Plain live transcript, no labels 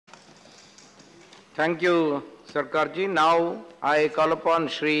Thank you, Sarkarji. Now I call upon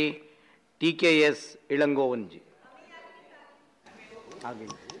Shri TKS Elangovan ji.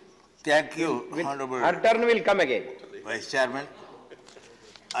 Thank you, Honorable Her turn will come again. Vice Chairman.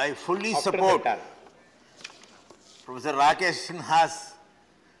 I fully After support that Professor Rakesh Sinha's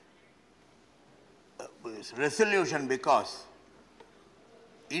resolution because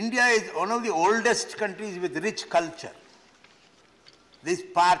India is one of the oldest countries with rich culture. This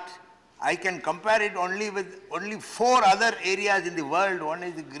part, I can compare it only with only 4 other areas in the world. One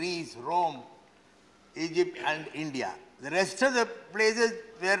is Greece, Rome, Egypt and India. The rest of the places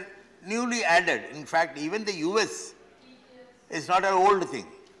were newly added. In fact, even the US is not an old thing.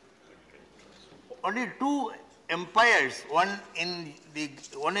 Only 2 empires, one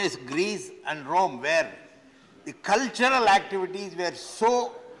is Greece and Rome, where the cultural activities were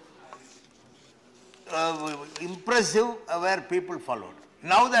so impressive where people followed.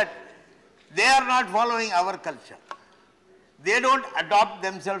 Now that they are not following our culture, they don't adopt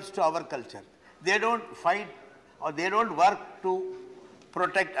themselves to our culture, they don't fight or they don't work to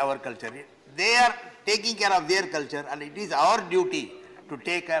protect our culture. They are taking care of their culture and it is our duty to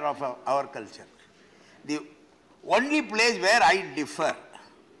take care of our culture. The only place where I differ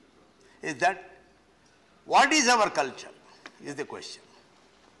is that what is our culture is the question.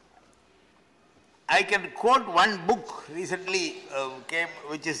 I can quote one book recently came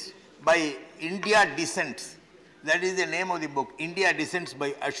which is by India Descents. That is the name of the book, India Descents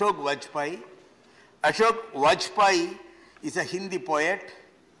by Ashok Vajpayee. Ashok Vajpayee is a Hindi poet,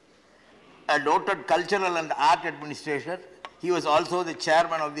 a noted cultural and art administrator. He was also the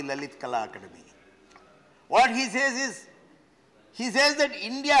chairman of the Lalit Kala Academy. What he says is, he says that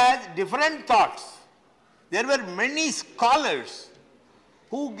India has different thoughts. There were many scholars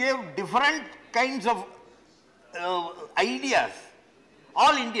who gave different kinds of ideas,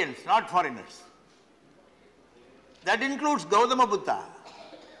 all Indians, not foreigners. That includes Gautama Buddha.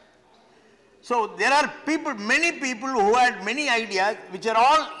 So there are people, many people who had many ideas which are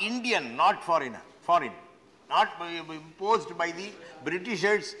all Indian, not foreign, not imposed by the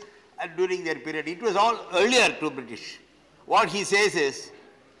Britishers during their period. It was all earlier to British. What he says is,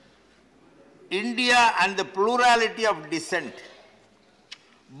 India and the plurality of dissent,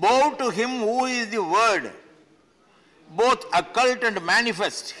 bow to him who is the word, both occult and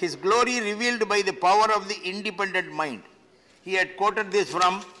manifest, his glory revealed by the power of the independent mind. He had quoted this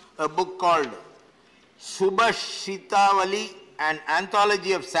from a book called Subhashitavali, an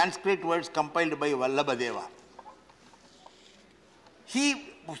anthology of Sanskrit words compiled by Vallabhadeva. He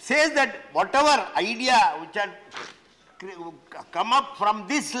says that whatever idea which had come up from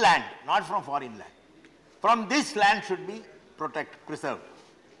this land, not from foreign land, from this land should be preserved.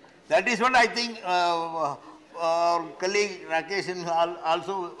 That is what I think our colleague Rakesh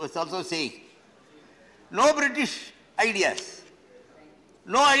was also saying. No British ideas,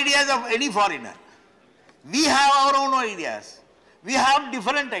 no ideas of any foreigner. We have our own ideas. We have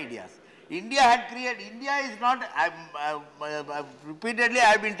different ideas. India had created, India is not, repeatedly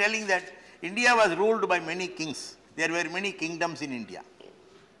I have been telling that India was ruled by many kings. There were many kingdoms in India.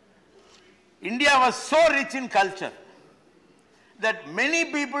 India was so rich in culture that many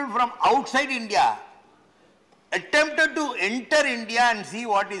people from outside India attempted to enter India and see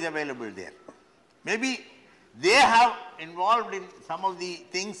what is available there. Maybe they have involved in some of the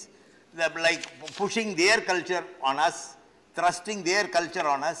things that like pushing their culture on us, thrusting their culture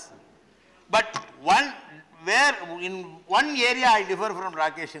on us. But in one area I differ from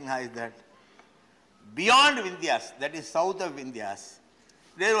Rakesh Sinha is that beyond Vindhyas, that is south of Vindhyas,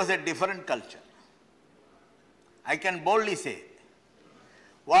 there was a different culture. I can boldly say,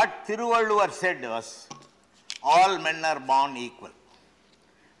 what Thiruvalluvar said was, all men are born equal.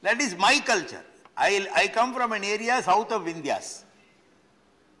 That is my culture. I come from an area south of Vindhyas.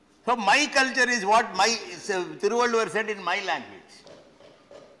 So my culture is what Thiruvalluvar said in my language.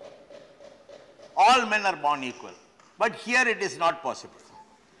 All men are born equal. But here it is not possible.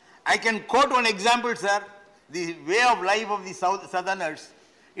 I can quote one example, sir. The way of life of the Southerners,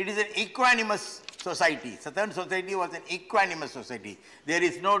 it is an equanimous society. Southern society was an equanimous society. There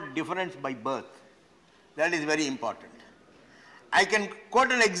is no difference by birth. That is very important. I can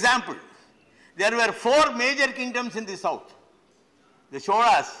quote an example. There were 4 major kingdoms in the south. The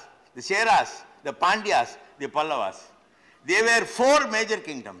Cholas, the Cheras, the Pandyas, the Pallavas. They were 4 major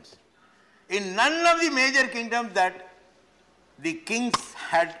kingdoms. In none of the major kingdoms that the kings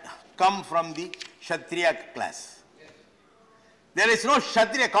had come from the Kshatriya class. There is no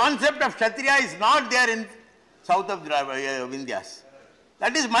Kshatriya. Concept of Kshatriya is not there in south of Vindhyas.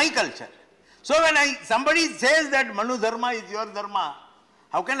 That is my culture. So when somebody says that Manu Dharma is your Dharma,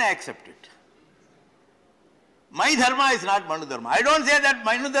 how can I accept it? My dharma is not Manu dharma. I don't say that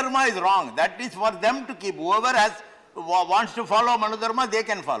Manu dharma is wrong. That is for them to keep. Whoever wants to follow Manu dharma, they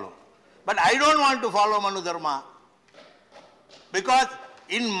can follow. But I don't want to follow Manu dharma because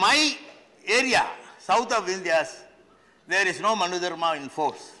in my area, south of Vindhyas, there is no Manu dharma in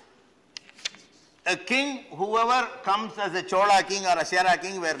force. A king, whoever comes as a Chola king or a Sera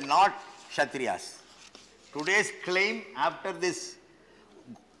king, were not Kshatriyas. Today's claim after this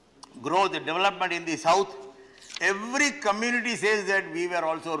growth, development in the south, every community says that we were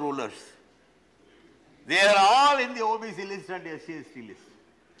also rulers. They are all in the OBC list and SC/ST list,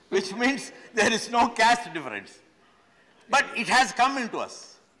 which means there is no caste difference. But it has come into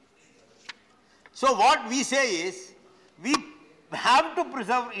us. So what we say is, we have to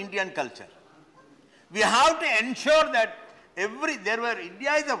preserve Indian culture. We have to ensure that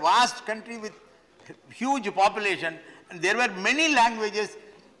India is a vast country with huge population, and there were many languages.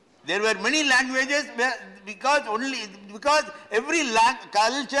 There were many languages because every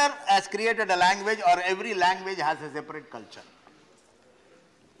culture has created a language, or every language has a separate culture.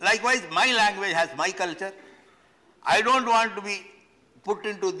 Likewise, my language has my culture. I don't want to be put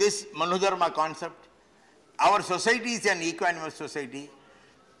into this Manu dharma concept. Our society is an equanimous society.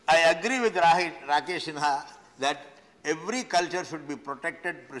 I agree with Rakesh Sinha that every culture should be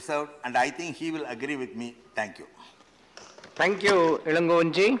protected, preserved, and I think he will agree with me. Thank you. Thank you,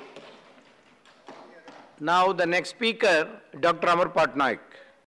 Elangovan ji. Now the next speaker, Dr. Amar Patnaik.